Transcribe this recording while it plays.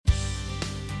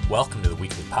Welcome to the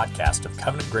weekly podcast of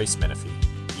Covenant Grace Menifee.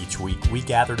 Each week we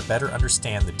gather to better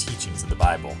understand the teachings of the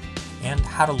Bible and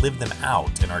how to live them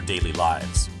out in our daily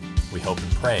lives. We hope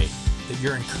and pray that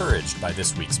you're encouraged by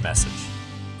this week's message.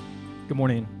 Good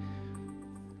morning.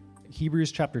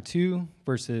 Hebrews chapter 2,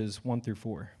 verses 1 through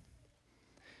 4.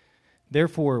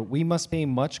 Therefore, we must pay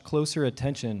much closer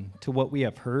attention to what we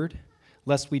have heard,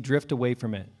 lest we drift away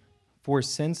from it. For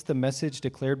since the message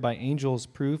declared by angels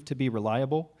proved to be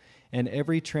reliable, and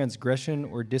every transgression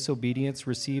or disobedience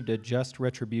received a just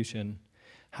retribution,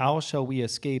 how shall we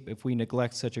escape if we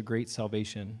neglect such a great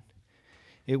salvation?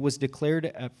 It was declared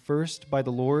at first by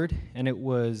the Lord, and it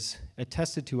was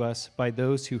attested to us by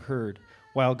those who heard,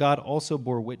 while God also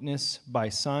bore witness by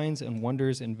signs and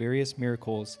wonders and various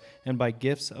miracles, and by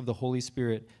gifts of the Holy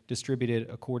Spirit distributed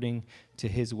according to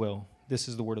his will. This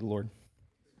is the word of the Lord.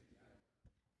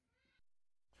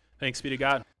 Thanks be to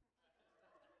God.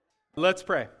 Let's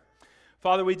pray.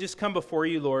 Father, we just come before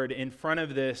you, Lord, in front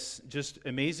of this just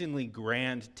amazingly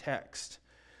grand text.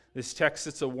 This text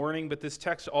that's a warning, but this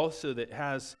text also that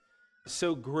has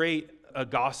so great a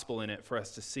gospel in it for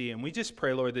us to see. And we just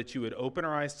pray, Lord, that you would open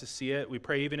our eyes to see it. We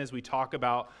pray even as we talk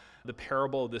about the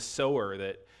parable of the sower,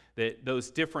 that those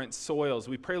different soils,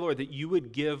 we pray, Lord, that you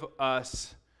would give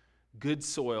us good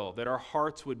soil, that our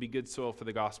hearts would be good soil for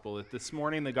the gospel, that this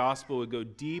morning the gospel would go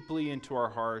deeply into our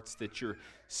hearts, that your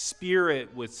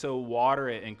spirit would so water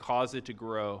it and cause it to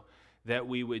grow, that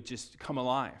we would just come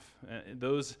alive.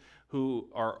 Those who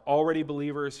are already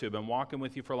believers, who have been walking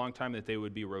with you for a long time, that they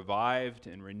would be revived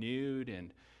and renewed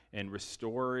and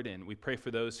restored. And we pray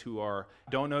for those who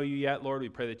don't know you yet, Lord. We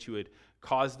pray that you would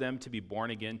cause them to be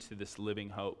born again to this living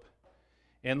hope.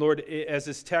 And Lord, as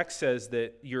this text says,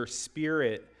 that your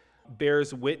spirit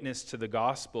bears witness to the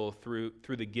gospel through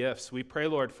the gifts. We pray,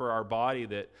 Lord, for our body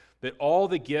that all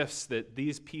the gifts that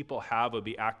these people have would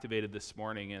be activated this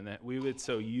morning, and that we would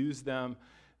so use them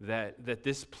that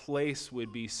this place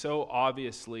would be so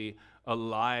obviously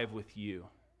alive with you,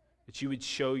 that you would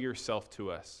show yourself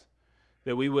to us,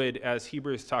 that we would, as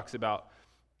Hebrews talks about,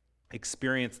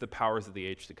 experience the powers of the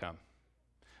age to come.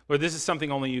 Lord, this is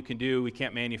something only you can do. We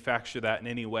can't manufacture that in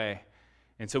any way.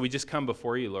 And so we just come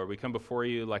before you, Lord. We come before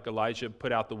you like Elijah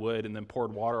put out the wood and then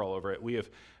poured water all over it. We have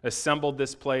assembled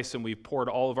this place and we've poured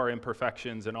all of our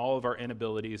imperfections and all of our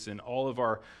inabilities and all of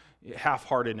our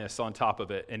half-heartedness on top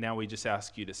of it. And now we just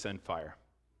ask you to send fire.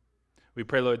 We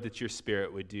pray, Lord, that your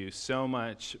spirit would do so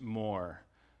much more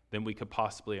than we could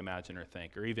possibly imagine or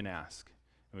think or even ask.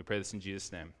 And we pray this in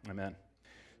Jesus' name. Amen.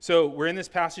 So we're in this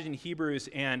passage in Hebrews,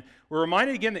 and we're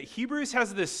reminded again that Hebrews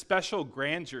has this special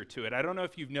grandeur to it. I don't know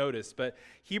if you've noticed, but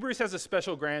Hebrews has a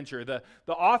special grandeur. The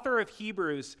author of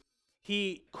Hebrews,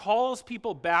 he calls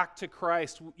people back to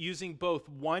Christ using both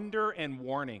wonder and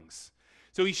warnings.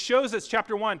 So he shows us,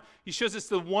 chapter 1, he shows us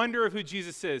the wonder of who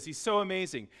Jesus is. He's so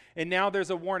amazing. And now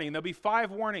there's a warning. There'll be 5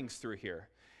 warnings through here.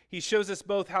 He shows us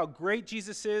both how great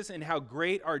Jesus is and how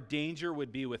great our danger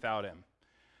would be without him.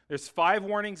 There's 5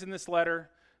 warnings in this letter.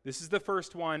 This is the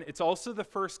first one. It's also the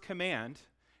first command,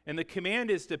 and the command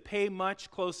is to pay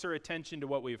much closer attention to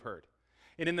what we've heard.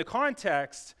 And in the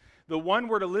context, the one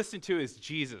we're to listen to is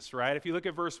Jesus, right? If you look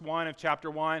at verse 1 of chapter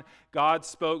 1, God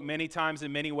spoke many times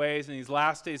in many ways, and these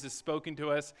last days has spoken to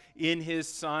us in his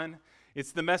Son.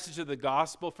 It's the message of the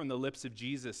gospel from the lips of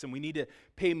Jesus, and we need to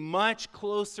pay much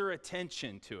closer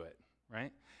attention to it,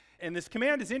 right? And this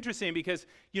command is interesting because,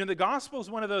 the gospel is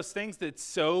one of those things that's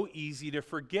so easy to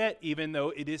forget, even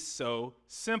though it is so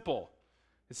simple.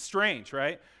 It's strange,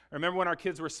 right? I remember when our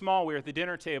kids were small, we were at the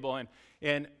dinner table,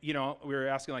 and we were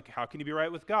asking, like, how can you be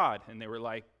right with God? And they were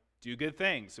like, do good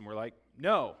things. And we're like,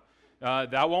 no,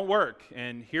 that won't work.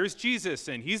 And here's Jesus,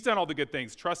 and he's done all the good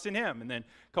things. Trust in him. And then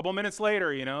a couple minutes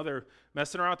later, they're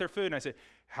messing around with their food. And I said,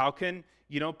 how can,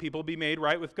 people be made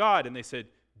right with God? And they said,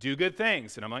 do good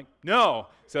things. And I'm like, no.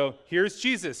 So here's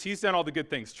Jesus. He's done all the good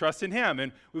things. Trust in him.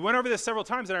 And we went over this several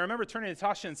times, and I remember turning to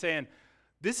Tasha and saying,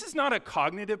 this is not a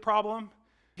cognitive problem,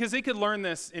 because they could learn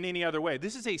this in any other way.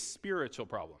 This is a spiritual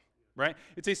problem, right?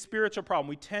 It's a spiritual problem.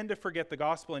 We tend to forget the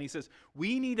gospel, and he says,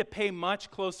 we need to pay much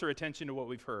closer attention to what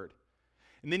we've heard.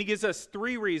 And then he gives us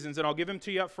 3 reasons, and I'll give them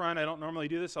to you up front. I don't normally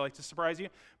do this. I like to surprise you,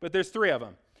 but there's 3 of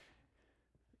them.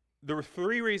 There were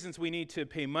 3 reasons we need to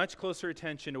pay much closer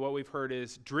attention to what we've heard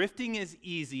is drifting is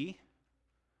easy,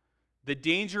 the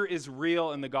danger is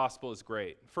real, and the gospel is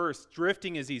great. First,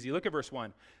 drifting is easy. Look at verse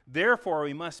 1. Therefore,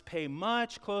 we must pay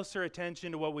much closer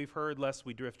attention to what we've heard, lest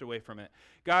we drift away from it.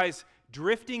 Guys,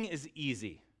 drifting is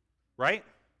easy, right?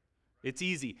 It's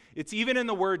easy. It's even in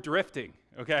the word drifting,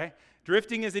 okay?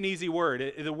 Drifting is an easy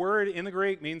word. The word in the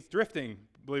Greek means drifting,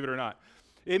 believe it or not.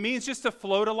 It means just to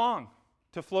float along.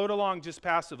 to float along just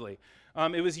passively.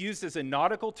 It was used as a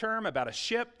nautical term about a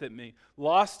ship that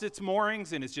lost its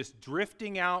moorings and is just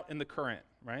drifting out in the current,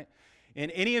 right?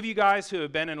 And any of you guys who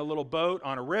have been in a little boat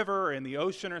on a river or in the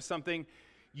ocean or something,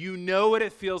 you know what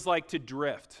it feels like to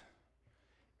drift.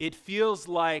 It feels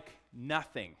like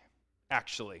nothing,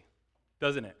 actually,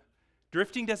 doesn't it?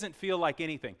 Drifting doesn't feel like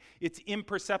anything. It's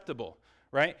imperceptible,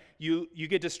 right? You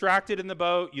get distracted in the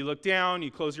boat, you look down,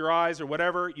 you close your eyes or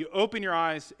whatever, you open your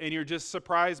eyes, and you're just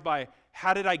surprised by,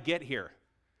 how did I get here?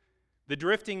 The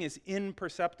drifting is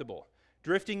imperceptible.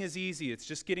 Drifting is easy. It's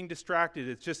just getting distracted.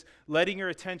 It's just letting your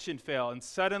attention fail, and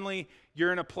suddenly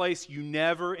you're in a place you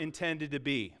never intended to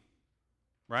be,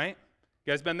 right?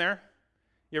 You guys been there?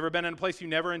 You ever been in a place you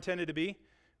never intended to be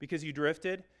because you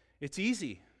drifted? It's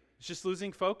easy. It's just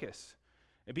losing focus.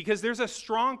 Because there's a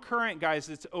strong current, guys,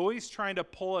 that's always trying to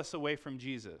pull us away from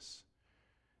Jesus.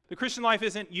 The Christian life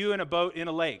isn't you in a boat in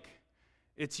a lake.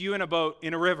 It's you in a boat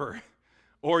in a river,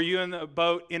 or you in a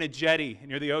boat in a jetty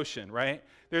near the ocean, right?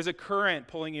 There's a current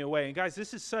pulling you away. And guys,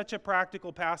 this is such a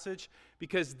practical passage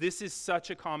because this is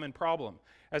such a common problem.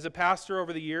 As a pastor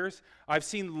over the years, I've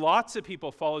seen lots of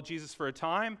people follow Jesus for a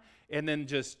time and then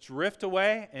just drift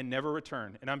away and never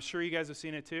return. And I'm sure you guys have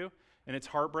seen it too. And it's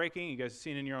heartbreaking. You guys have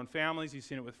seen it in your own families. You've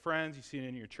seen it with friends. You've seen it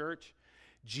in your church.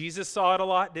 Jesus saw it a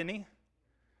lot, didn't he?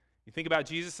 You think about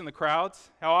Jesus in the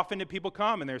crowds. How often did people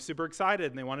come and they're super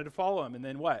excited and they wanted to follow him? And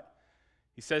then what?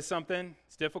 He says something,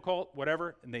 it's difficult,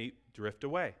 whatever, and they drift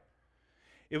away.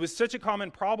 It was such a common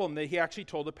problem that he actually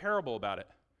told a parable about it.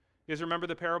 You guys remember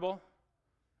the parable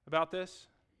about this?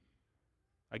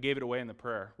 I gave it away in the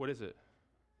prayer. What is it?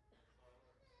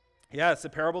 Yeah, it's the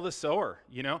parable of the sower,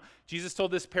 you know. Jesus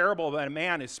told this parable about a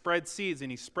man who spread seeds,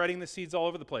 and he's spreading the seeds all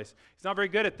over the place. He's not very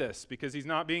good at this because he's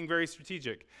not being very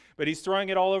strategic, but he's throwing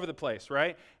it all over the place,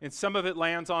 right? And some of it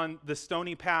lands on the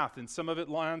stony path, and some of it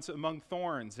lands among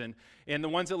thorns, and the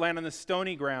ones that land on the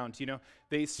stony ground, you know,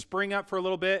 they spring up for a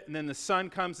little bit, and then the sun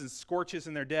comes and scorches,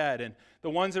 and they're dead. And the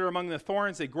ones that are among the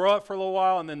thorns, they grow up for a little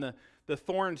while, and then the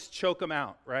thorns choke them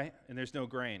out, right? And there's no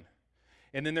grain.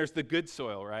 And then there's the good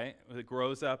soil, right? That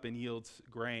grows up and yields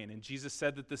grain. And Jesus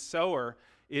said that the sower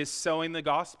is sowing the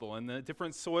gospel, and the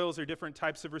different soils are different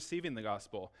types of receiving the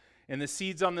gospel. And the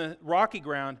seeds on the rocky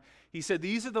ground, he said,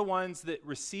 these are the ones that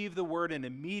receive the word and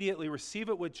immediately receive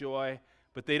it with joy,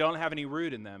 but they don't have any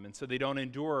root in them, and so they don't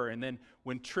endure. And then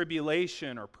when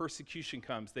tribulation or persecution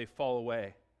comes, they fall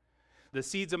away. The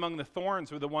seeds among the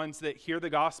thorns were the ones that hear the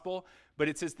gospel, but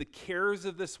it says the cares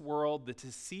of this world, the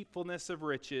deceitfulness of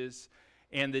riches,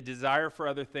 and the desire for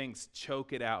other things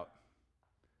choke it out.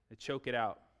 They choke it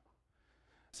out.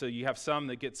 So you have some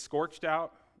that get scorched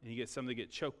out, and you get some that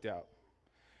get choked out.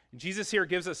 And Jesus here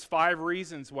gives us 5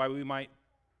 reasons why we might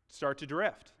start to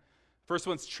drift. First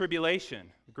one's tribulation.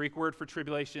 The Greek word for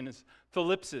tribulation is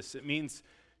thalipsis. It means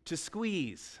to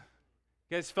squeeze.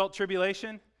 You guys felt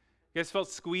tribulation? You guys felt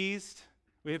squeezed?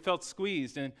 We have felt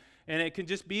squeezed. And it can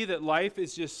just be that life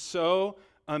is just so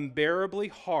unbearably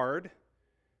hard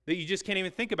that you just can't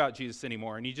even think about Jesus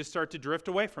anymore, and you just start to drift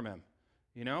away from him,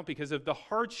 you know, because of the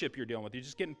hardship you're dealing with. You're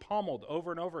just getting pummeled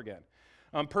over and over again.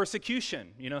 Persecution,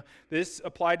 you know, this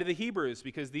applied to the Hebrews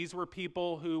because these were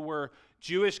people who were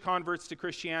Jewish converts to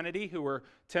Christianity who were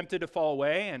tempted to fall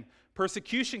away, and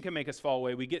persecution can make us fall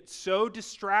away. We get so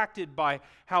distracted by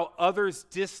how others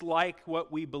dislike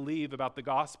what we believe about the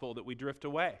gospel that we drift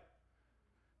away.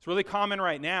 It's really common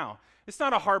right now. It's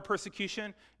not a hard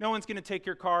persecution. No one's going to take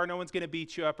your car. No one's going to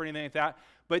beat you up or anything like that.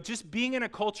 But just being in a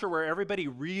culture where everybody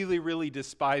really, really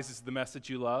despises the message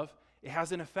you love, it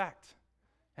has an effect.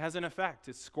 It has an effect.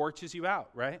 It scorches you out,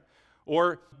 right?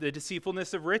 Or the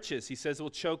deceitfulness of riches. He says it will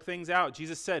choke things out.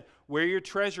 Jesus said, where your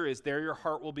treasure is, there your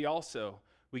heart will be also.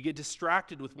 We get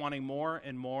distracted with wanting more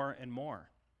and more and more.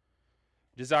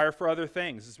 Desire for other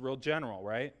things is real general,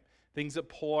 right? Things that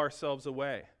pull ourselves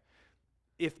away.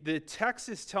 If the text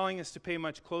is telling us to pay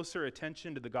much closer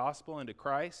attention to the gospel and to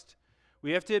Christ,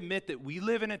 we have to admit that we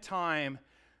live in a time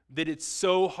that it's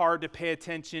so hard to pay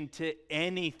attention to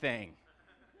anything,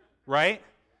 right?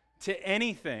 To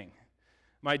anything.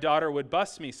 My daughter would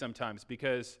bust me sometimes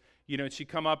because, you know, she'd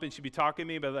come up and she'd be talking to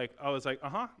me, but like I was like,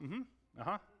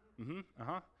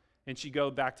 and she'd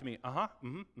go back to me,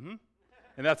 and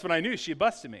that's when I knew she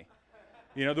busted me.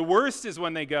 You know, the worst is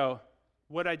when they go,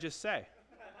 what'd I just say?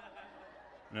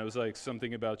 And I was like,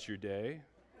 something about your day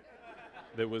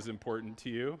that was important to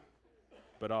you,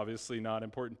 but obviously not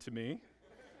important to me,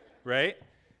 right?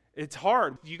 It's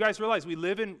hard. You guys realize we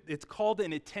live in, it's called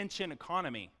an attention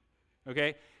economy,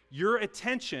 okay? Your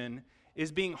attention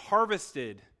is being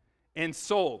harvested and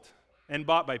sold and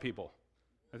bought by people.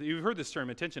 You've heard this term,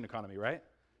 attention economy, right?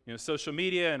 Social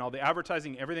media and all the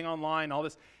advertising, everything online, all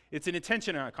this. It's an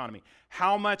attention economy.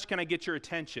 How much can I get your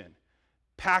attention?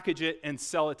 Package it and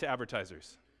sell it to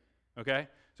advertisers. Okay?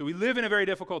 So we live in a very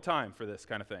difficult time for this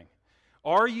kind of thing.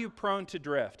 Are you prone to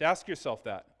drift? Ask yourself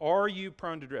that. Are you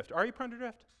prone to drift? Are you prone to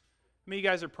drift? How many of you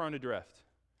guys are prone to drift?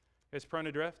 You guys prone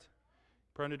to drift?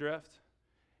 Prone to drift?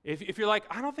 If you're like,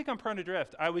 I don't think I'm prone to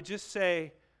drift, I would just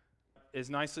say, as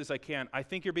nicely as I can, I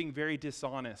think you're being very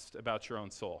dishonest about your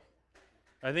own soul.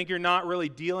 I think you're not really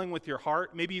dealing with your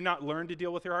heart. Maybe you've not learned to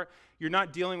deal with your heart. You're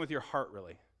not dealing with your heart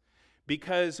really.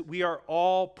 Because we are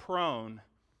all prone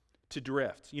to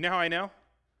drift. You know how I know?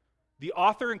 The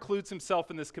author includes himself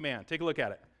in this command. Take a look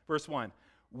at it. Verse 1.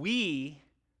 We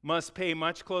must pay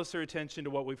much closer attention to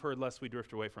what we've heard lest we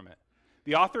drift away from it.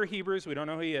 The author of Hebrews, we don't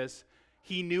know who he is,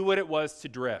 he knew what it was to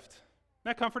drift. Isn't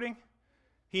that comforting?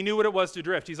 He knew what it was to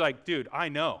drift. He's like, dude, I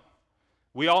know.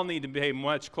 We all need to pay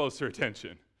much closer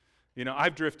attention.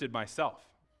 I've drifted myself.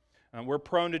 We're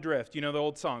prone to drift. You know the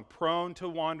old song, prone to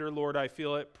wander, Lord, I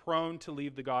feel it. Prone to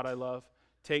leave the God I love.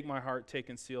 Take my heart, take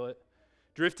and seal it.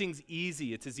 Drifting's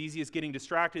easy. It's as easy as getting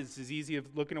distracted. It's as easy as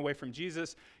looking away from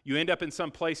Jesus. You end up in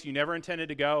some place you never intended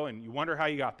to go, and you wonder how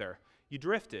you got there. You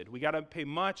drifted. We got to pay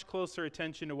much closer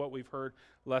attention to what we've heard,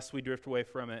 lest we drift away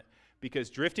from it, because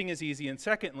drifting is easy. And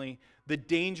secondly, the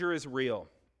danger is real.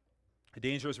 The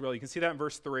danger is real. You can see that in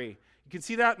verse 3. You can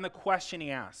see that in the question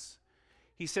he asks.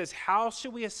 He says, how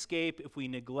shall we escape if we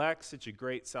neglect such a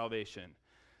great salvation?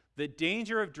 The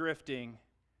danger of drifting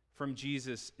from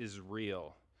Jesus is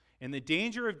real. And the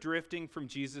danger of drifting from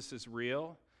Jesus is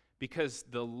real because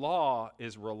the law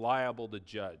is reliable to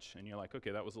judge. And you're like, okay,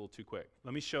 that was a little too quick.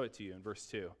 Let me show it to you in verse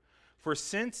 2. For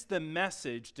since the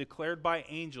message declared by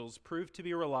angels proved to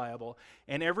be reliable,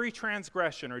 and every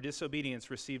transgression or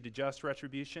disobedience received a just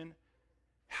retribution,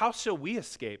 how shall we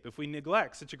escape if we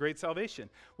neglect such a great salvation?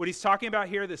 What he's talking about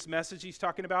here, this message he's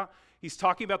talking about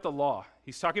the law.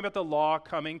 He's talking about the law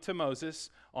coming to Moses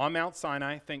on Mount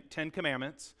Sinai, think 10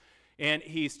 Commandments. And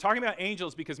he's talking about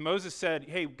angels because Moses said,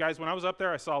 hey, guys, when I was up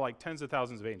there, I saw like tens of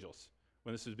thousands of angels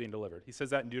when this was being delivered. He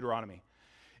says that in Deuteronomy.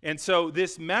 And so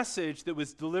this message that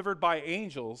was delivered by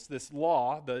angels, this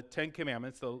law, the 10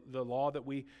 Commandments, the law that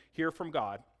we hear from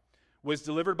God, was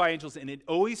delivered by angels, and it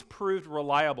always proved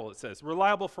reliable, it says.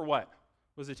 Reliable for what?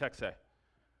 What does the text say?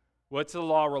 What's the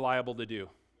law reliable to do?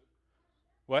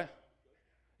 What?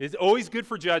 It's always good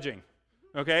for judging.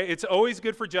 Okay? It's always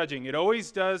good for judging. It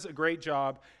always does a great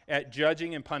job at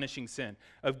judging and punishing sin,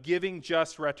 of giving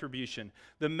just retribution.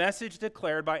 The message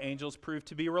declared by angels proved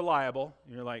to be reliable.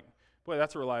 You're like, boy,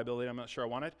 that's a reliability I'm not sure I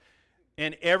wanted.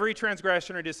 And every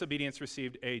transgression or disobedience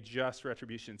received a just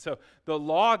retribution. So the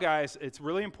law, guys, it's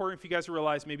really important for you guys to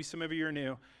realize, maybe some of you are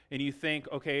new, and you think,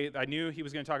 okay, I knew he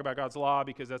was going to talk about God's law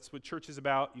because that's what church is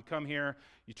about. You come here,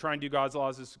 you try and do God's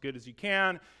laws as good as you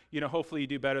can. Hopefully you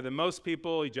do better than most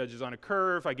people. He judges on a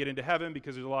curve. I get into heaven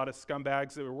because there's a lot of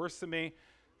scumbags that are worse than me.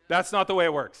 That's not the way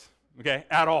it works, okay,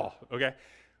 at all, okay?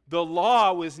 The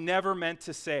law was never meant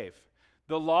to save.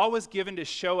 The law was given to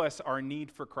show us our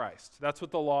need for Christ. That's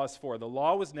what the law is for. The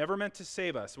law was never meant to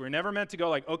save us. We're never meant to go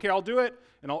like, okay, I'll do it,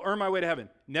 and I'll earn my way to heaven.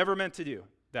 Never meant to do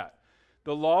that.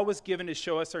 The law was given to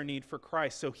show us our need for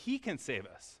Christ so he can save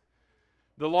us.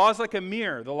 The law is like a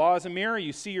mirror. The law is a mirror.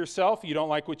 You see yourself. You don't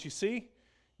like what you see.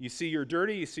 You see you're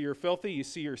dirty. You see you're filthy. You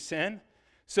see your sin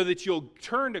so that you'll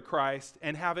turn to Christ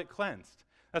and have it cleansed.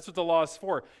 That's what the law is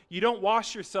for. You don't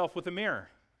wash yourself with a mirror.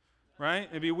 Right?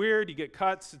 It'd be weird. You get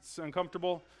cuts. It's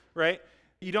uncomfortable, right?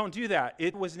 You don't do that.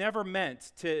 It was never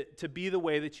meant to be the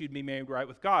way that you'd be made right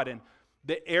with God. And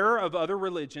the error of other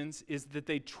religions is that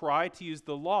they try to use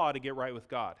the law to get right with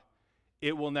God.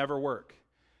 It will never work.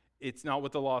 It's not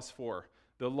what the law is for.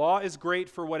 The law is great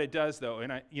for what it does, though.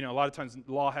 And a lot of times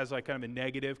law has like kind of a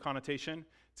negative connotation.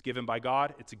 It's given by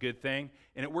God. It's a good thing.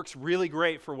 And it works really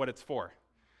great for what it's for.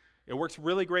 It works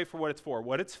really great for what it's for.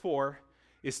 What it's for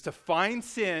is to find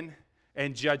sin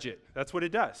and judge it. That's what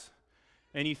it does.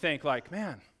 And you think like,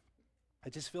 man, I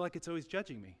just feel like it's always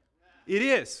judging me. It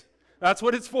is. That's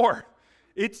what it's for.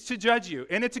 It's to judge you.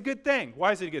 And it's a good thing.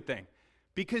 Why is it a good thing?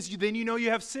 Because then you know you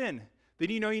have sin. Then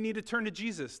you know you need to turn to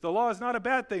Jesus. The law is not a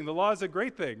bad thing. The law is a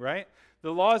great thing, right?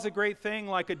 The law is a great thing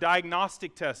like a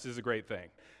diagnostic test is a great thing.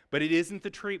 But it isn't the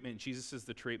treatment. Jesus is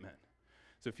the treatment.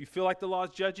 So if you feel like the law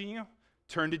is judging you,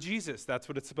 turn to Jesus. That's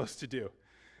what it's supposed to do.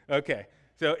 Okay.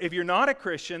 So if you're not a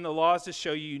Christian, the law is to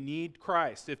show you need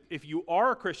Christ. If you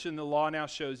are a Christian, the law now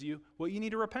shows you what you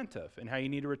need to repent of and how you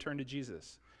need to return to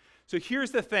Jesus. So here's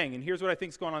the thing, and here's what I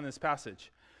think is going on in this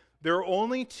passage. There are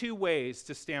only two ways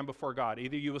to stand before God.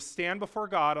 Either you will stand before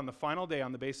God on the final day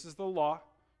on the basis of the law,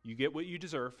 you get what you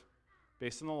deserve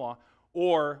based on the law,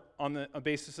 or on the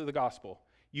basis of the gospel,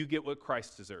 you get what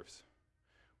Christ deserves.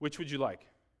 Which would you like?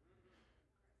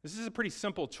 This is a pretty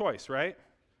simple choice, right?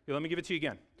 Here, let me give it to you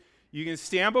again. You can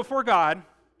stand before God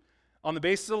on the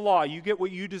basis of the law, you get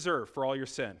what you deserve for all your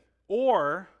sin.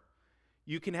 Or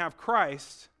you can have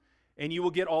Christ and you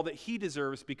will get all that he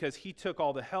deserves because he took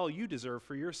all the hell you deserve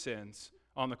for your sins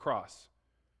on the cross.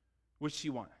 Which do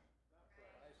you want?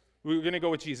 We're going to go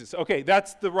with Jesus. Okay,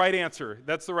 that's the right answer.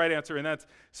 That's the right answer, and that's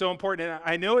so important. And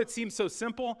I know it seems so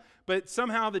simple, but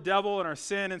somehow the devil and our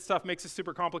sin and stuff makes it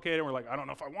super complicated, and we're like, I don't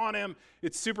know if I want him.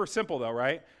 It's super simple, though,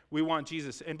 right? We want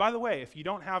Jesus. And by the way, if you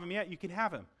don't have him yet, you can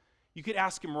have him. You could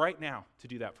ask him right now to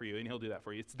do that for you, and he'll do that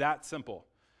for you. It's that simple.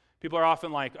 People are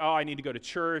often like, oh, I need to go to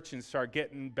church and start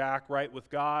getting back right with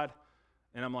God.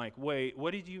 And I'm like, wait,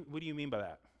 what do you mean by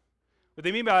that? What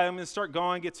they mean by that, I'm going to start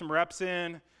going, get some reps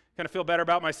in, kind of feel better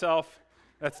about myself.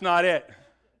 That's not it.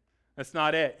 That's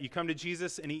not it. You come to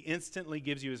Jesus and he instantly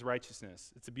gives you his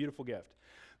righteousness. It's a beautiful gift.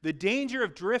 The danger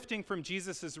of drifting from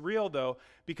Jesus is real, though,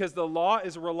 because the law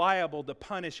is reliable to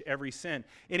punish every sin.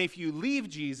 And if you leave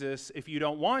Jesus, if you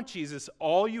don't want Jesus,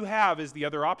 all you have is the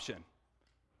other option,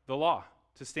 the law,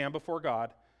 to stand before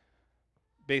God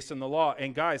based on the law.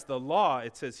 And guys, the law,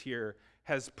 it says here,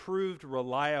 has proved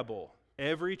reliable.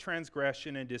 Every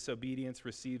transgression and disobedience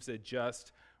receives a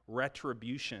just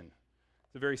retribution.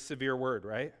 It's a very severe word,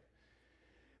 right?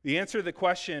 The answer to the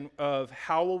question of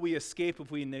how will we escape if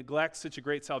we neglect such a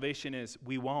great salvation is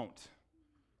we won't.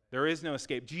 There is no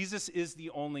escape. Jesus is the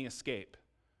only escape.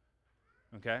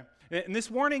 Okay? And this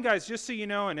warning, guys, just so you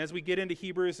know, and as we get into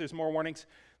Hebrews, there's more warnings.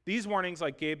 These warnings,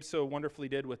 like Gabe so wonderfully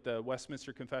did with the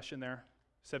Westminster Confession there,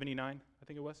 79, I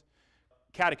think it was.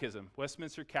 Catechism,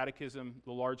 Westminster Catechism,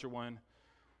 the larger one,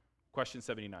 question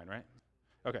 79, right?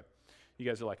 Okay. You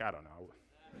guys are like, I don't know.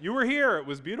 You were here. It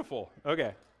was beautiful.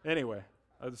 Okay. Anyway,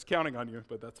 I was counting on you,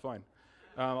 but that's fine.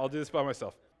 I'll do this by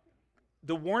myself.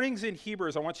 The warnings in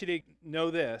Hebrews, I want you to know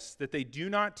this, that they do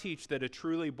not teach that a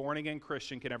truly born-again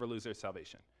Christian can ever lose their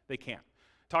salvation. They can't.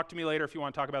 Talk to me later if you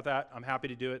want to talk about that. I'm happy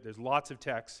to do it. There's lots of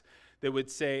texts that would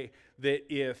say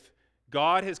that if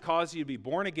God has caused you to be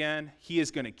born again, he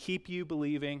is going to keep you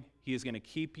believing. He is going to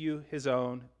keep you his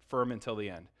own, firm until the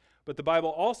end. But the Bible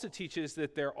also teaches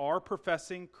that there are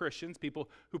professing Christians, people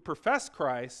who profess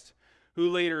Christ, who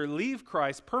later leave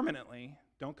Christ permanently,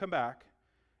 don't come back,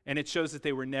 and it shows that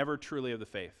they were never truly of the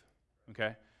faith,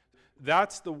 okay?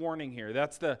 That's the warning here.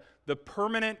 That's the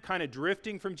permanent kind of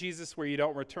drifting from Jesus where you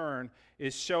don't return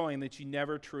is showing that you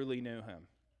never truly knew him,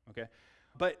 okay?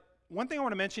 But one thing I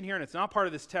want to mention here, and it's not part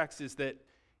of this text, is that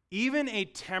even a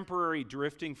temporary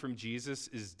drifting from Jesus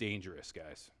is dangerous,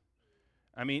 guys.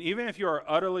 I mean, even if you are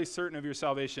utterly certain of your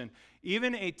salvation,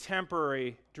 even a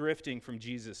temporary drifting from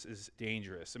Jesus is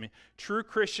dangerous. I mean, true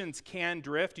Christians can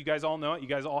drift. You guys all know it. You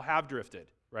guys all have drifted,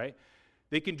 right?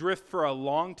 They can drift for a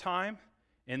long time,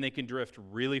 and they can drift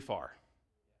really far,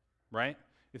 right?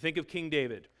 You think of King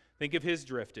David. Think of his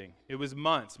drifting. It was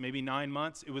months, maybe 9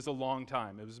 months. It was a long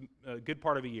time. It was a good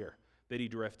part of a year that he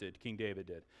drifted, King David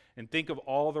did. And think of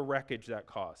all the wreckage that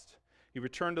caused. He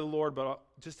returned to the Lord, but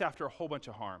just after a whole bunch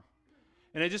of harm.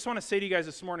 And I just want to say to you guys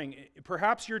this morning,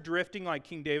 perhaps you're drifting like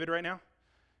King David right now.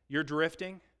 You're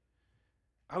drifting.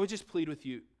 I would just plead with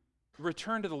you,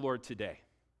 return to the Lord today.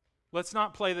 Let's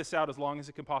not play this out as long as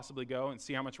it can possibly go and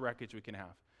see how much wreckage we can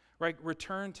have. Right?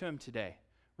 Return to him today.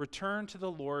 Return to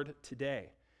the Lord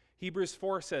today. Hebrews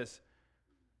 4 says,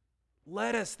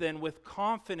 let us then with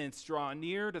confidence draw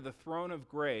near to the throne of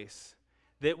grace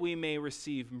that we may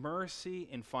receive mercy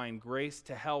and find grace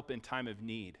to help in time of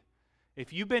need.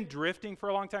 If you've been drifting for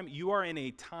a long time, you are in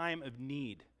a time of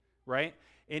need, right?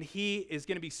 And he is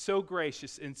going to be so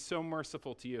gracious and so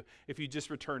merciful to you if you just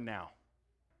return now.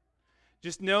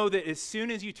 Just know that as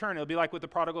soon as you turn, it'll be like with the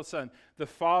prodigal son. The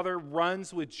father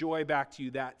runs with joy back to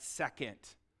you that second,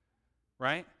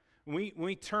 right? When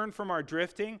we turn from our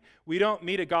drifting, we don't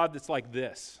meet a God that's like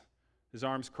this, his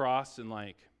arms crossed and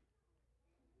like,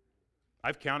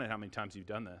 I've counted how many times you've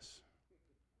done this.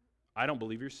 I don't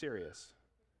believe you're serious.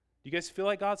 Do you guys feel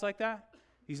like God's like that?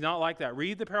 He's not like that.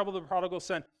 Read the parable of the prodigal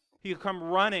son. He'll come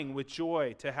running with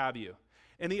joy to have you.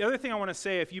 And the other thing I want to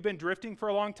say, if you've been drifting for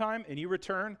a long time and you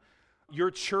return, your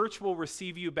church will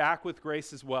receive you back with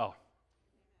grace as well.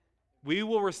 We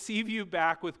will receive you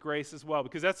back with grace as well,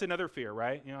 because that's another fear,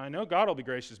 right? You know, I know God will be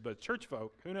gracious, but church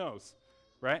folk, who knows,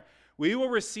 right? We will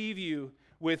receive you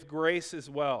with grace as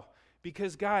well,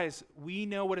 because guys, we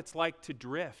know what it's like to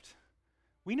drift.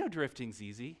 We know drifting's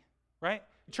easy, right?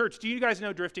 Church, do you guys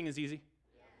know drifting is easy?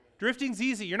 Yeah. Drifting's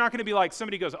easy. You're not going to be like,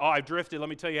 somebody goes, oh, I've drifted, let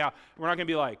me tell you how. We're not going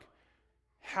to be like,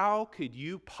 how could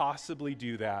you possibly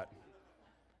do that?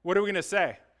 What are we going to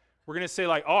say? We're going to say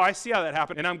like, oh, I see how that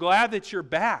happened, and I'm glad that you're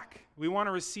back. We want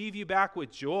to receive you back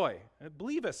with joy.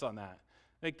 Believe us on that.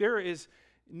 Like there is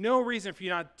no reason for you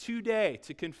not today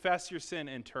to confess your sin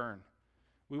and turn.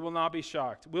 We will not be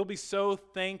shocked. We'll be so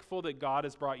thankful that God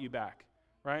has brought you back,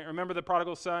 right? Remember the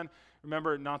prodigal son?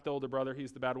 Remember, not the older brother,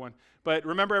 he's the bad one. But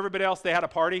remember everybody else, they had a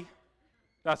party?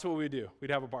 That's what we do.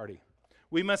 We'd have a party.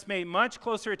 We must pay much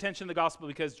closer attention to the gospel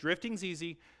because drifting's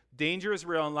easy, danger is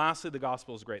real, and lastly, the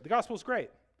gospel is great. The gospel is great.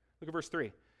 Look at verse 3.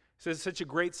 It says it's such a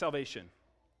great salvation.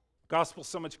 Gospel is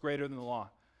so much greater than the law.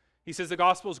 He says the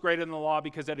gospel is greater than the law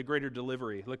because it had a greater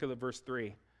delivery. Look at verse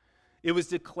 3. It was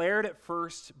declared at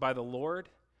first by the Lord,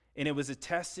 and it was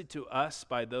attested to us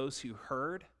by those who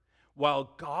heard,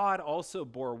 while God also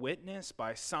bore witness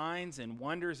by signs and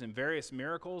wonders and various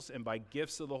miracles and by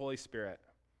gifts of the Holy Spirit,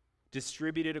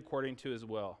 distributed according to his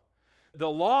will. The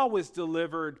law was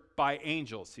delivered by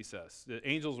angels, he says. The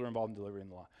angels were involved in delivering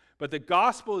the law. But the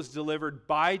gospel is delivered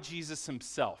by Jesus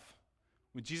himself,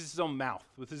 with Jesus' own mouth,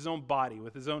 with his own body,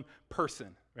 with his own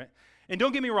person, right? And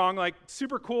don't get me wrong, like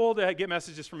super cool to get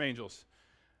messages from angels.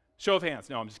 Show of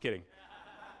hands. No, I'm just kidding.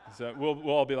 So we'll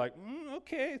all be like,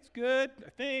 okay, it's good,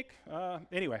 I think.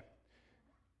 Anyway,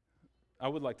 I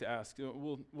would like to ask.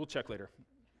 We'll check later.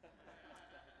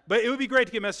 But it would be great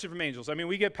to get messages from angels. I mean,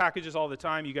 we get packages all the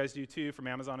time. You guys do too, from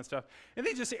Amazon and stuff. And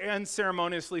they just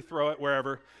unceremoniously throw it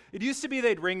wherever. It used to be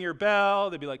they'd ring your bell.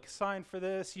 They'd be like, sign for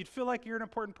this. You'd feel like you're an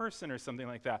important person or something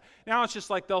like that. Now it's just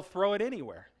like they'll throw it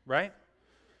anywhere, right?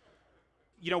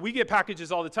 You know, we get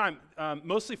packages all the time,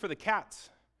 mostly for the cats,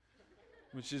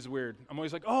 which is weird. I'm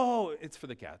always like, oh, it's for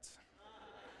the cats.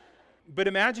 But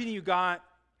imagine you got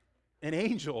an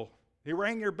angel. He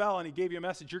rang your bell and he gave you a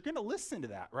message. You're going to listen to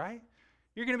that, right?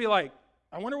 You're going to be like,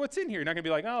 I wonder what's in here. You're not going to be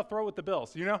like, oh, throw it with the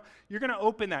bills. You know, you're going to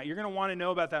open that. You're going to want to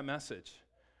know about that message.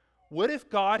 What if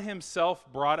God himself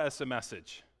brought us a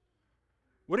message?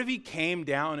 What if he came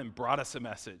down and brought us a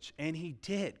message? And he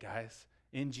did, guys,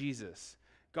 in Jesus.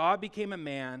 God became a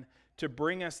man to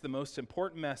bring us the most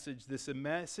important message, this a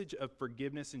message of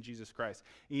forgiveness in Jesus Christ.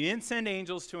 He didn't send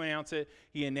angels to announce it.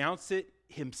 He announced it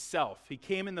himself. He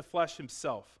came in the flesh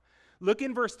himself. Look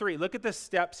in verse 3. Look at the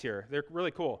steps here. They're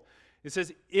really cool. It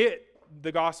says,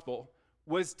 the gospel,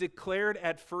 was declared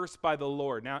at first by the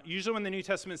Lord. Now, usually when the New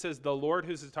Testament says the Lord,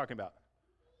 who's it talking about?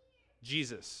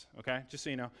 Jesus, okay? Just so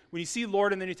you know. When you see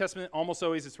Lord in the New Testament, almost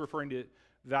always it's referring to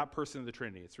that person of the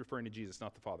Trinity. It's referring to Jesus,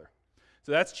 not the Father.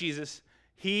 So that's Jesus.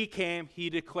 He came, he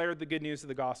declared the good news of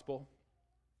the gospel,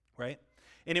 right?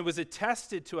 And it was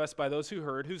attested to us by those who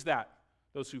heard. Who's that?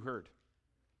 Those who heard.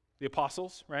 The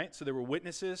apostles, right? So there were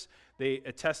witnesses. They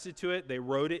attested to it. They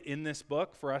wrote it in this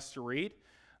book for us to read.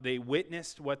 They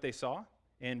witnessed what they saw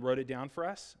and wrote it down for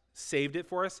us, saved it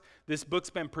for us. This book's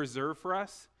been preserved for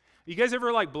us. You guys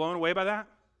ever like blown away by that?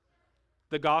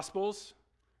 The Gospels,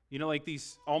 you know, like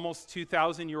these almost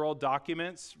 2,000-year-old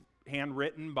documents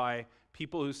handwritten by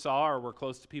people who saw or were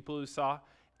close to people who saw,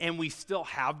 and we still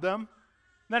have them.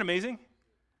 Isn't that amazing?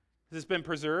 This has been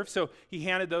preserved. So he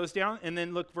handed those down, and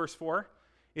then look, verse 4.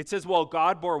 It says, well,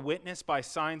 God bore witness by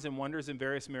signs and wonders and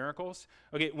various miracles.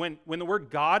 Okay, when the word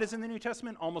God is in the New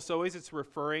Testament, almost always it's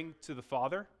referring to the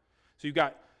Father. So you've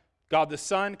got God the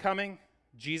Son coming,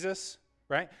 Jesus,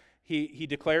 right? He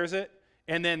declares it.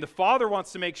 And then the Father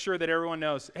wants to make sure that everyone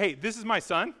knows, hey, this is my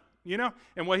Son, you know?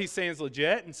 And what he's saying is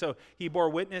legit. And so he bore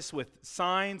witness with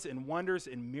signs and wonders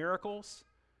and miracles.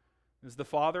 As the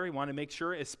Father, he wanted to make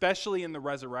sure, especially in the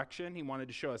resurrection, he wanted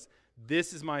to show us,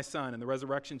 this is my Son. And the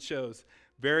resurrection shows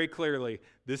very clearly,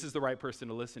 this is the right person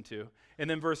to listen to. And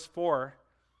then verse 4,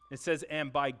 it says,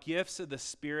 and by gifts of the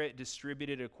Spirit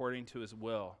distributed according to his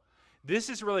will. This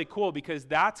is really cool because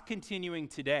that's continuing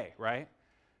today, right?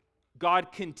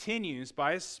 God continues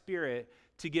by his Spirit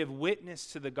to give witness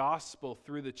to the gospel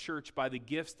through the church by the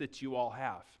gifts that you all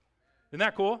have. Isn't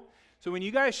that cool? So when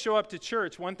you guys show up to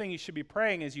church, one thing you should be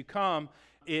praying as you come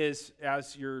is,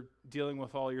 as you're dealing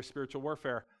with all your spiritual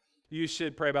warfare, you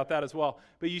should pray about that as well.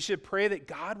 But you should pray that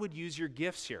God would use your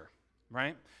gifts here,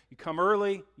 right? You come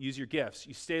early, use your gifts.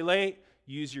 You stay late,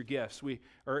 use your gifts. We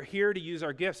are here to use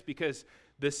our gifts because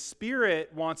the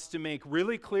Spirit wants to make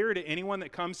really clear to anyone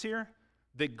that comes here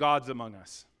that God's among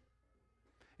us.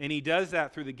 And he does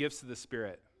that through the gifts of the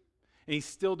Spirit. And he's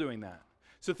still doing that.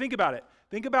 So think about it.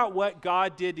 Think about what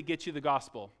God did to get you the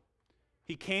gospel.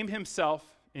 He came himself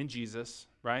in Jesus,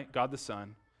 right? God the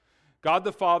Son. God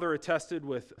the Father attested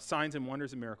with signs and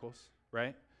wonders and miracles,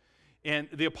 right? And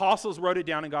the apostles wrote it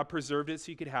down and God preserved it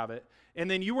so you could have it. And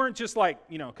then you weren't just like,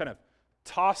 you know, kind of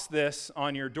toss this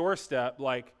on your doorstep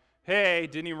like, hey,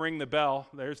 didn't he ring the bell?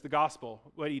 There's the gospel.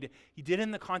 What he did it in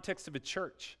the context of a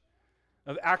church.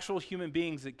 of actual human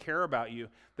beings that care about you,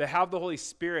 that have the Holy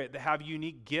Spirit, that have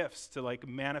unique gifts to like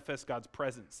manifest God's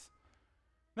presence.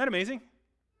 Isn't that amazing?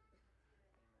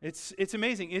 It's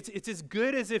amazing. It's as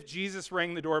good as if Jesus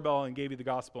rang the doorbell and gave you the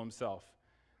gospel himself.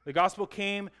 The gospel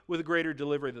came with a greater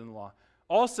delivery than the law.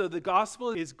 Also, the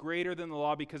gospel is greater than the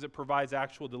law because it provides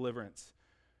actual deliverance.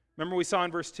 Remember we saw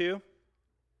in verse 2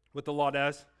 what the law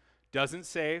does? Doesn't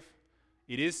save.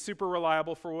 It is super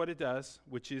reliable for what it does,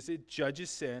 which is it judges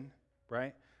sin,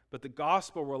 right? But the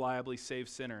gospel reliably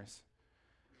saves sinners.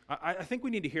 I think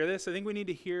we need to hear this. I think we need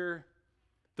to hear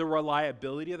the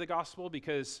reliability of the gospel,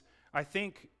 because I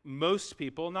think most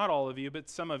people, not all of you, but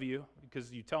some of you,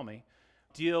 because you tell me,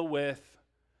 deal with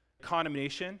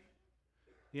condemnation.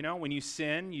 You know, when you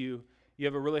sin, you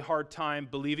have a really hard time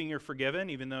believing you're forgiven,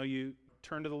 even though you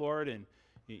turn to the Lord and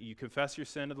you confess your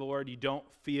sin to the Lord. You don't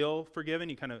feel forgiven.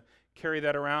 You kind of carry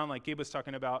that around, like Gabe was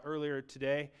talking about earlier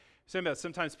today. Saying about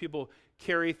sometimes people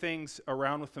carry things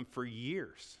around with them for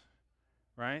years,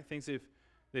 right? Things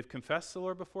they've confessed to the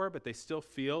Lord before, but they still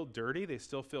feel dirty. They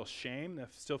still feel shame. They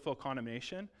still feel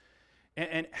condemnation.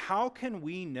 And how can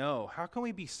we know? How can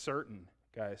we be certain,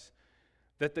 guys,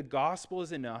 that the gospel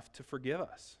is enough to forgive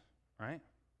us, right?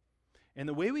 And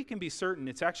the way we can be certain,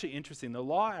 it's actually interesting. The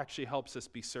law actually helps us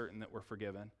be certain that we're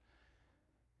forgiven.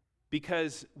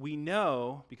 Because we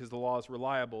know, because the law is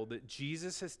reliable, that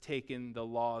Jesus has taken the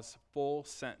law's full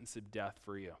sentence of death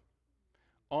for you.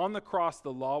 On the cross,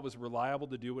 the law was reliable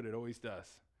to do what it always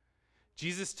does.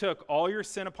 Jesus took all your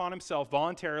sin upon himself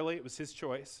voluntarily. It was his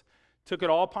choice. Took it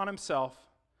all upon himself,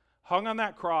 hung on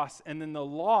that cross, and then the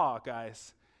law,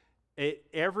 guys,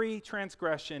 every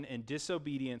transgression and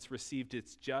disobedience received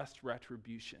its just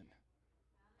retribution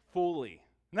fully.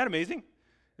 Isn't that amazing?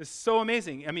 It's so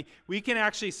amazing. I mean, we can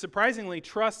actually surprisingly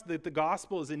trust that the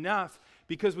gospel is enough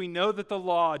because we know that the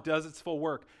law does its full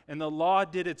work. And the law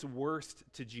did its worst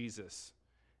to Jesus.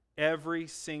 Every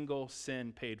single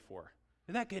sin paid for.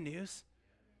 Isn't that good news?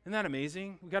 Isn't that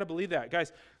amazing? We got to believe that.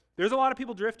 Guys, there's a lot of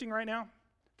people drifting right now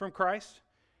from Christ.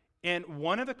 And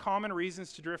one of the common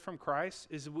reasons to drift from Christ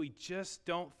is we just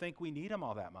don't think we need him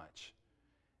all that much.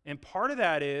 And part of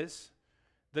that is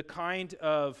the kind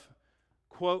of,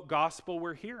 quote, gospel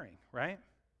we're hearing, right?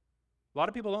 A lot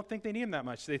of people don't think they need him that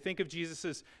much. They think of Jesus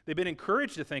as, they've been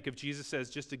encouraged to think of Jesus as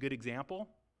just a good example,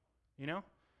 you know?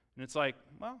 And it's like,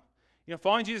 well, you know,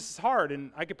 following Jesus is hard,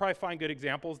 and I could probably find good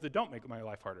examples that don't make my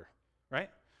life harder, right?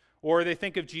 Or they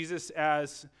think of Jesus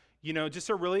as, you know, just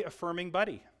a really affirming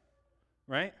buddy,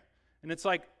 right? And it's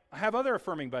like, I have other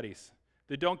affirming buddies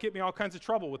that don't get me all kinds of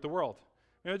trouble with the world.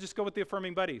 You know, just go with the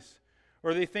affirming buddies.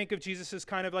 Or they think of Jesus as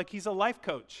kind of like he's a life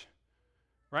coach,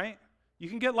 right? You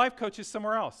can get life coaches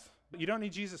somewhere else, but you don't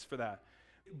need Jesus for that.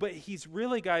 But he's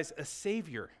really, guys, a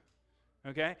savior,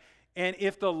 okay? And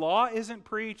if the law isn't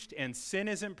preached and sin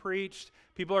isn't preached,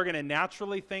 people are going to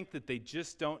naturally think that they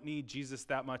just don't need Jesus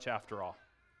that much after all.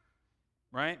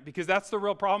 Right? Because that's the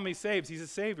real problem he saves. He's a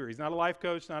savior. He's not a life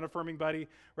coach, not an affirming buddy,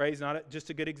 right? He's not just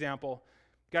a good example.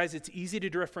 Guys, it's easy to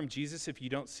drift from Jesus if you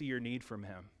don't see your need from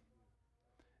him.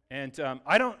 And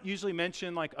I don't usually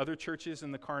mention like other churches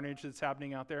and the carnage that's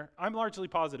happening out there. I'm largely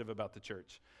positive about the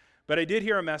church. But I did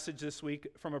hear a message this week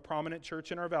from a prominent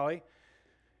church in our valley.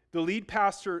 The lead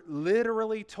pastor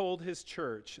literally told his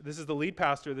church, this is the lead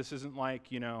pastor, this isn't like,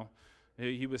 you know,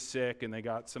 he was sick and they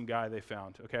got some guy they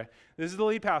found, okay? This is the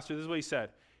lead pastor. This is what he said.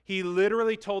 He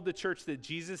literally told the church that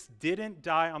Jesus didn't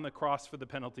die on the cross for the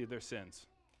penalty of their sins.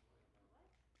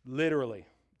 Literally.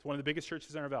 It's one of the biggest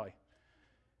churches in our valley.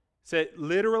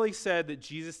 Literally said that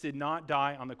Jesus did not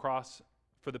die on the cross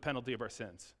for the penalty of our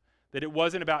sins. That it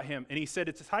wasn't about him. And he said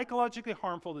it's psychologically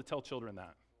harmful to tell children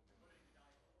that.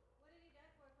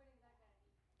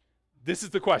 This is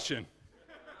the question,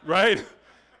 right?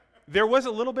 There was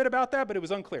a little bit about that, but it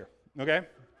was unclear, okay?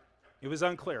 It was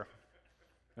unclear.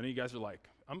 I know you guys are like,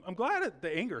 I'm glad at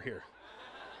the anger here.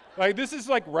 Like, this is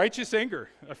like righteous anger.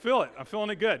 I feel it. I'm feeling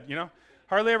it good, you know?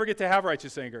 Hardly ever get to have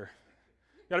righteous anger.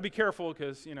 Got to be careful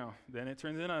because, you know, then it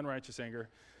turns into unrighteous anger.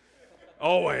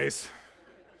 Always.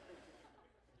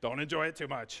 Don't enjoy it too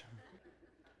much.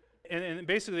 And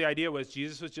basically the idea was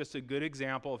Jesus was just a good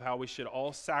example of how we should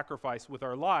all sacrifice with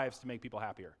our lives to make people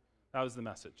happier. That was the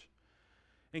message.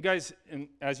 And guys, and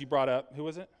as you brought up, who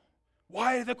was it?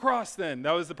 Why the cross then?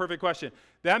 That was the perfect question.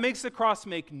 That makes the cross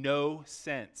make no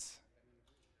sense.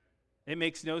 It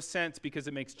makes no sense because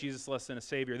it makes Jesus less than a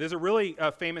savior. There's a really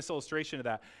famous illustration of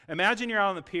that. Imagine you're out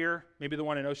on the pier, maybe the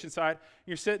one in Oceanside.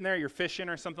 You're sitting there, you're fishing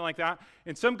or something like that,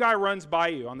 and some guy runs by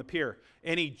you on the pier,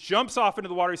 and he jumps off into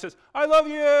the water. He says, "I love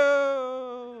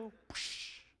you,"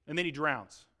 and then he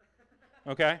drowns.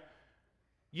 Okay?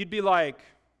 You'd be like,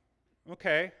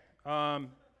 okay, Kind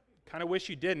of wish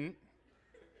you didn't.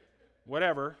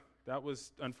 Whatever. That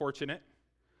was unfortunate.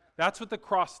 That's what the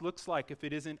cross looks like if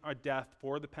it isn't our death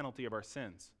for the penalty of our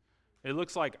sins. It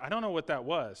looks like, I don't know what that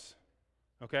was.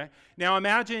 Okay? Now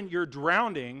imagine you're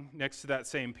drowning next to that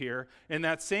same pier, and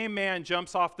that same man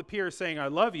jumps off the pier saying, I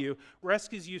love you,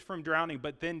 rescues you from drowning,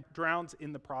 but then drowns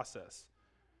in the process.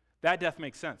 That death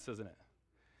makes sense, doesn't it?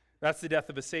 That's the death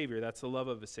of a Savior. That's the love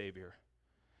of a Savior.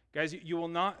 Guys, you will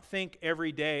not think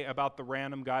every day about the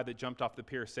random guy that jumped off the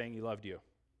pier saying he loved you.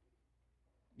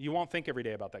 You won't think every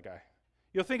day about that guy.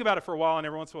 You'll think about it for a while, and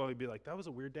every once in a while you'll be like, that was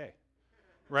a weird day,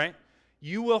 right?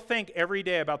 You will think every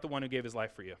day about the one who gave his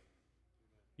life for you.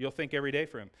 You'll think every day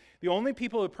for him. The only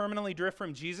people who permanently drift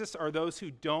from Jesus are those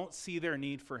who don't see their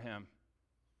need for him.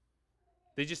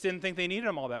 They just didn't think they needed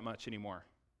him all that much anymore.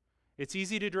 It's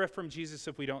easy to drift from Jesus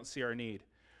if we don't see our need,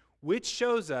 which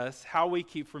shows us how we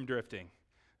keep from drifting.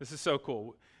 This is so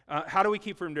cool. How do we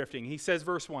keep from drifting? He says,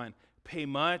 verse 1, pay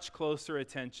much closer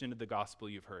attention to the gospel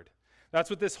you've heard. That's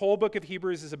what this whole book of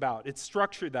Hebrews is about. It's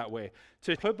structured that way,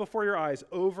 to put before your eyes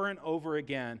over and over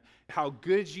again how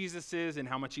good Jesus is and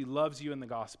how much he loves you in the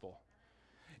gospel.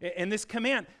 And this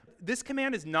command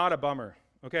is not a bummer,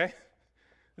 okay?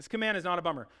 This command is not a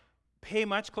bummer. Pay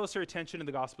much closer attention to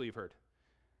the gospel you've heard.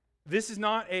 This is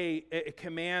not a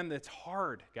command that's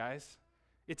hard, guys.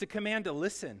 It's a command to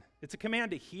listen. It's a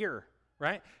command to hear,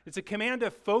 right? It's a command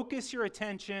to focus your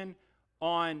attention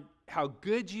on how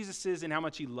good Jesus is and how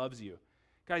much he loves you.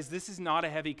 Guys, this is not a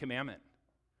heavy commandment.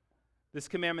 This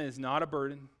commandment is not a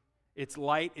burden. It's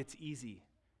light, it's easy.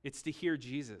 It's to hear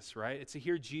Jesus, right? It's to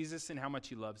hear Jesus and how much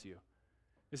he loves you.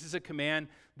 This is a command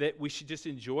that we should just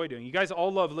enjoy doing. You guys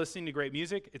all love listening to great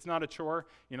music. It's not a chore.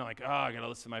 You're not like, I got to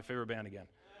listen to my favorite band again.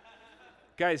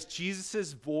 Guys,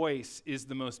 Jesus' voice is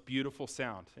the most beautiful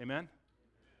sound. Amen?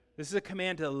 This is a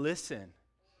command to listen.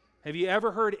 Have you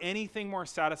ever heard anything more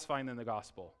satisfying than the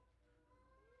gospel?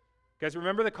 Guys,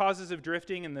 remember the causes of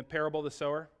drifting in the parable of the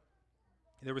sower?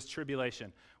 There was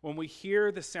tribulation. When we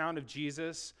hear the sound of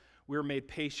Jesus, we're made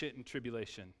patient in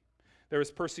tribulation. There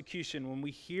was persecution. When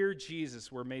we hear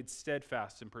Jesus, we're made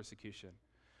steadfast in persecution.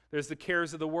 There's the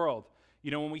cares of the world.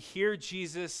 When we hear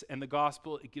Jesus and the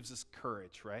gospel, it gives us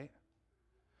courage, right?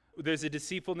 There's a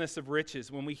deceitfulness of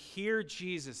riches. When we hear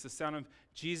Jesus, the sound of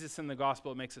Jesus and the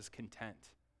gospel, it makes us content.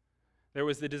 There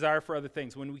was the desire for other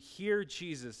things. When we hear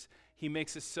Jesus, he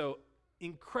makes us so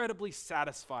incredibly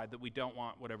satisfied that we don't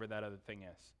want whatever that other thing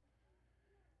is.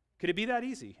 Could it be that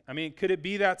easy? Could it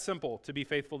be that simple to be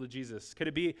faithful to Jesus? Could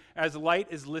it be as light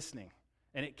as listening?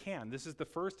 And it can. This is the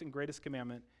first and greatest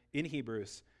commandment in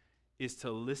Hebrews, is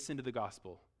to listen to the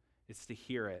gospel. It's to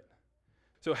hear it.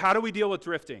 So how do we deal with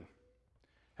drifting?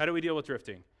 How do we deal with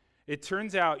drifting? It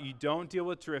turns out you don't deal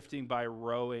with drifting by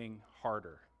rowing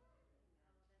harder.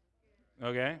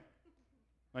 Okay?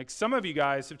 Like some of you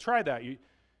guys have tried that. You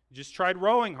just tried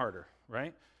rowing harder,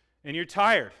 right? And you're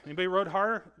tired. Anybody rowing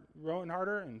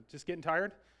harder and just getting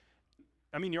tired?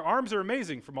 Your arms are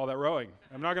amazing from all that rowing.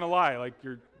 I'm not going to lie. Like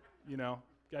you're,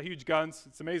 got huge guns.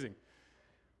 It's amazing.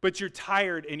 But you're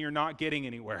tired and you're not getting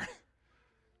anywhere,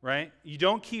 right? You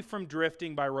don't keep from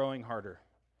drifting by rowing harder.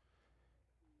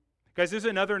 Guys, there's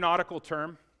another nautical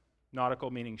term,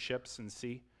 nautical meaning ships and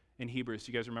sea, in Hebrews.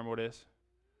 Do you guys remember what it is?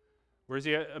 Where does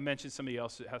he mention somebody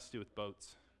else that has to do with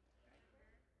boats?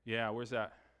 Yeah, where's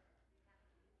that?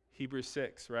 Hebrews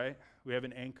 6, right? We have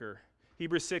an anchor.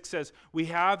 Hebrews 6 says, we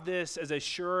have this as a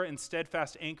sure and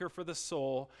steadfast anchor for the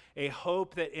soul, a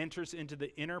hope that enters into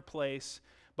the inner place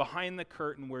behind the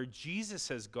curtain where Jesus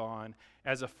has gone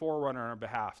as a forerunner on our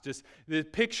behalf. Just the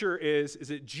picture is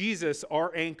that Jesus,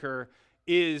 our anchor,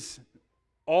 is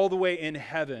all the way in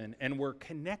heaven, and we're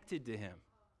connected to him.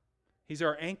 He's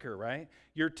our anchor, right?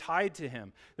 You're tied to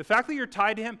him. The fact that you're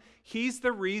tied to him, he's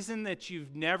the reason that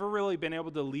you've never really been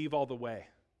able to leave all the way.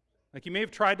 Like you may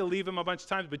have tried to leave him a bunch of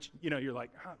times, but you're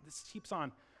like, this keeps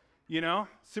on,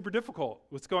 super difficult.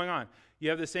 What's going on?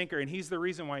 You have this anchor, and he's the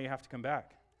reason why you have to come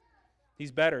back.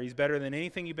 He's better. He's better than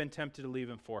anything you've been tempted to leave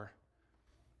him for.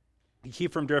 You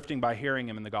keep from drifting by hearing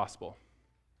him in the gospel.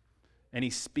 And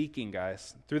he's speaking,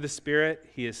 guys. Through the Spirit,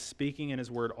 he is speaking in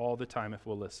his word all the time if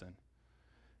we'll listen.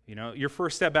 Your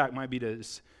first step back might be to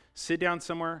just sit down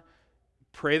somewhere,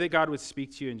 pray that God would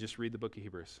speak to you, and just read the book of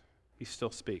Hebrews. He still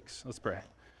speaks. Let's pray.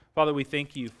 Father, we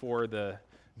thank you for the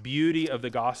beauty of the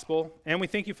gospel, and we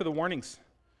thank you for the warnings.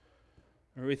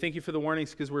 We thank you for the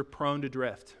warnings because we're prone to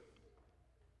drift.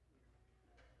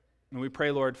 And we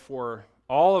pray, Lord, for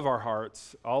all of our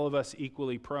hearts, all of us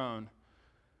equally prone.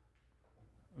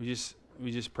 We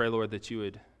just pray, Lord, that you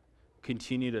would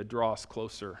continue to draw us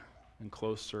closer and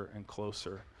closer and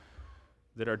closer,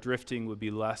 that our drifting would be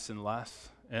less and less,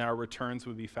 and our returns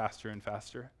would be faster and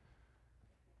faster.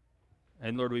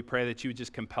 And Lord, we pray that you would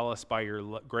just compel us by your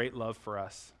great love for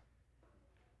us.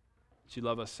 That you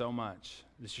love us so much,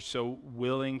 that you're so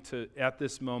willing to, at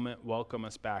this moment, welcome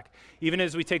us back. Even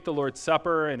as we take the Lord's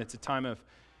Supper, and it's a time of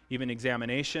even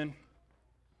examination,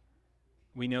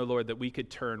 we know, Lord, that we could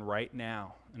turn right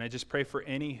now. And I just pray for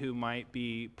any who might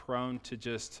be prone to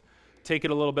just take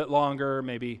it a little bit longer,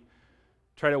 maybe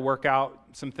try to work out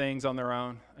some things on their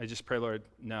own. I just pray, Lord,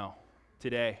 no,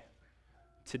 today,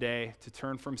 to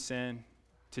turn from sin,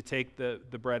 to take the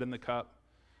bread and the cup,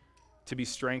 to be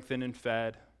strengthened and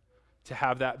fed, to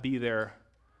have that be their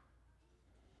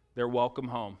welcome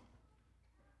home.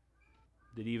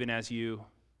 That even as you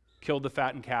killed the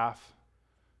fattened calf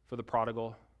for the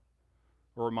prodigal,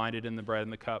 we're reminded in the bread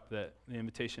and the cup that the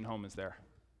invitation home is there.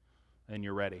 And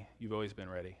you're ready. You've always been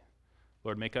ready.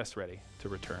 Lord, make us ready to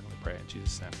return, we pray in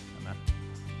Jesus' name. Amen.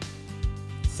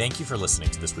 Thank you for listening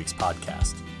to this week's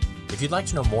podcast. If you'd like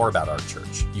to know more about our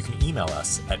church, you can email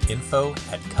us at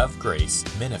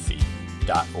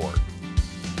info@covgracemenifee.org.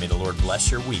 May the Lord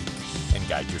bless your week and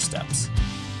guide your steps.